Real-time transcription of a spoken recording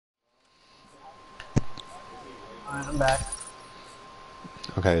Alright, I'm back.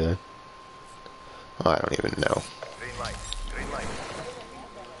 Okay then. I don't even know. Green light. Green light.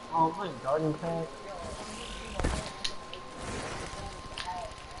 Oh, I'm playing garden pack.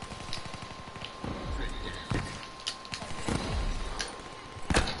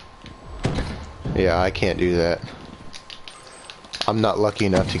 Yeah, I can't do that. I'm not lucky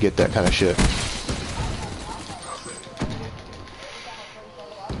enough to get that kind of shit.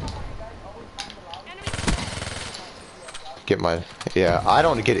 Get my... Yeah, I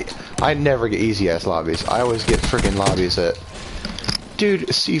don't get it. I never get easy ass lobbies. I always get freaking lobbies that... Dude,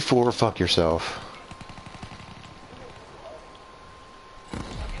 C4, fuck yourself.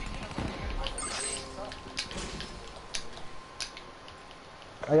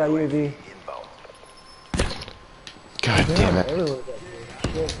 I got UAV. Inbound. God damn it. Everyone's got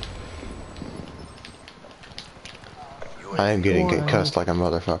shit. I am getting Come on. concussed like a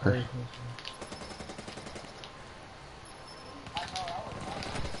motherfucker.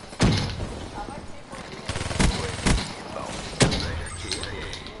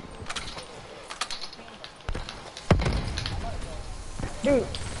 Dude,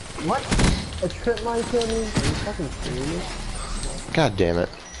 what? A trip mine killed me? Are you fucking serious? God damn it.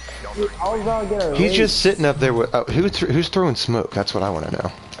 Dude, I was about to get a He's raise. just sitting up there with... who's throwing smoke? That's what I want to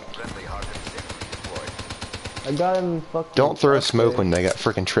know. Friendly hardened safely deployed. I got him fucking... Don't throw up smoke there. when they got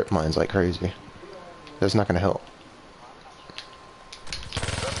freaking trip mines like crazy. That's not going to help.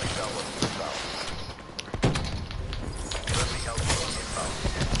 Friendly Talon inbound. Friendly Talon inbound.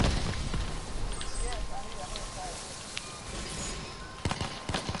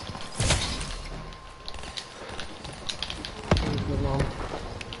 Mom.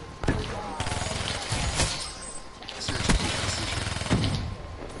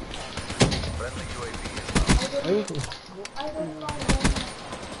 Friendly UAV inbound. Are you...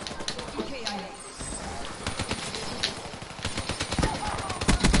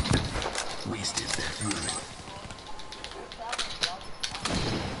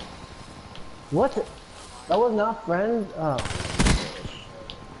 What? That was not friend? Oh.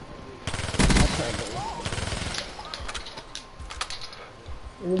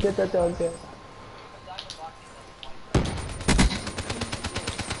 Let me get that dog there.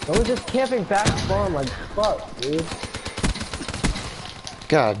 I was just camping back spawn like fuck, dude.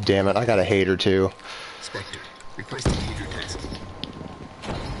 God damn it, I got a hater too. Spectre, requesting major task.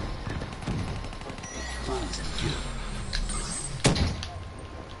 Funds and kill.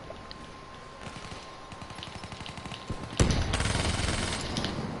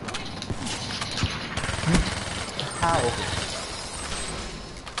 How?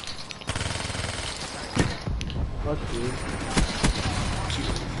 Fuck you.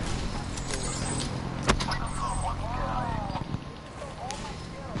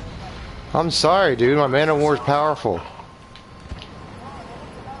 I'm sorry, dude. My Man of War is powerful.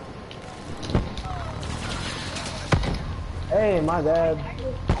 Hey, my bad.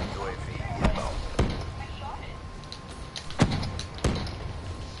 UAV inbound.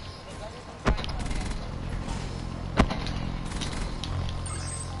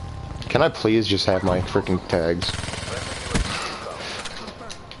 Can I please just have my freaking tags?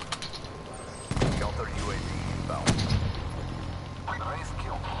 Counter UAV inbound. Raise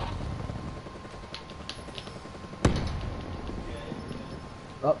kill.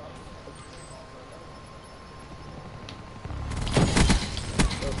 Up.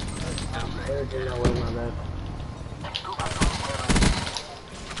 Everything that way, my bad.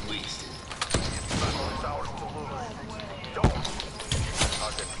 Wasted. It's ours to lose. Don't.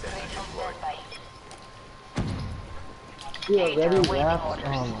 Target dead deployed. You already wrapped? Oh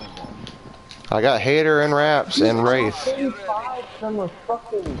my god. I got hater and wraps and wraith. 35 from a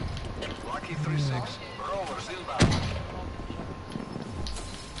fucking... Lucky 3-6. Rollers inbound.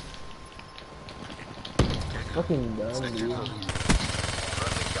 Fucking done, Spectre dude. calling.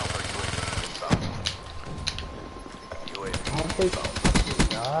 Friendly counter UAV inbound. UAV I'll take fucking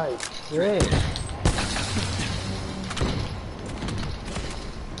die. Great.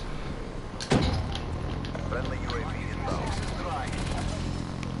 Friendly UAV inbound.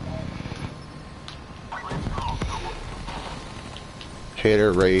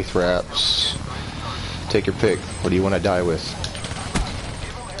 Hater, wraith, wraps. Take your pick. What do you want to die with?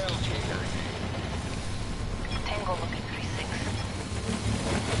 Tango looking 3-6.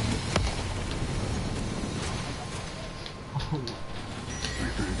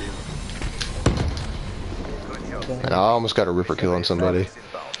 Reaper available. Good job. And I almost got a ripper kill on somebody.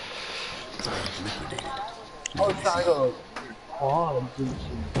 Inbound. Target liquidated. I was trying to go quad, dude.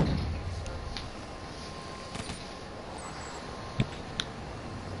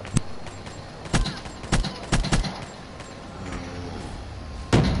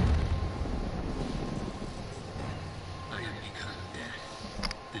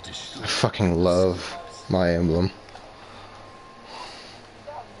 fucking love my emblem.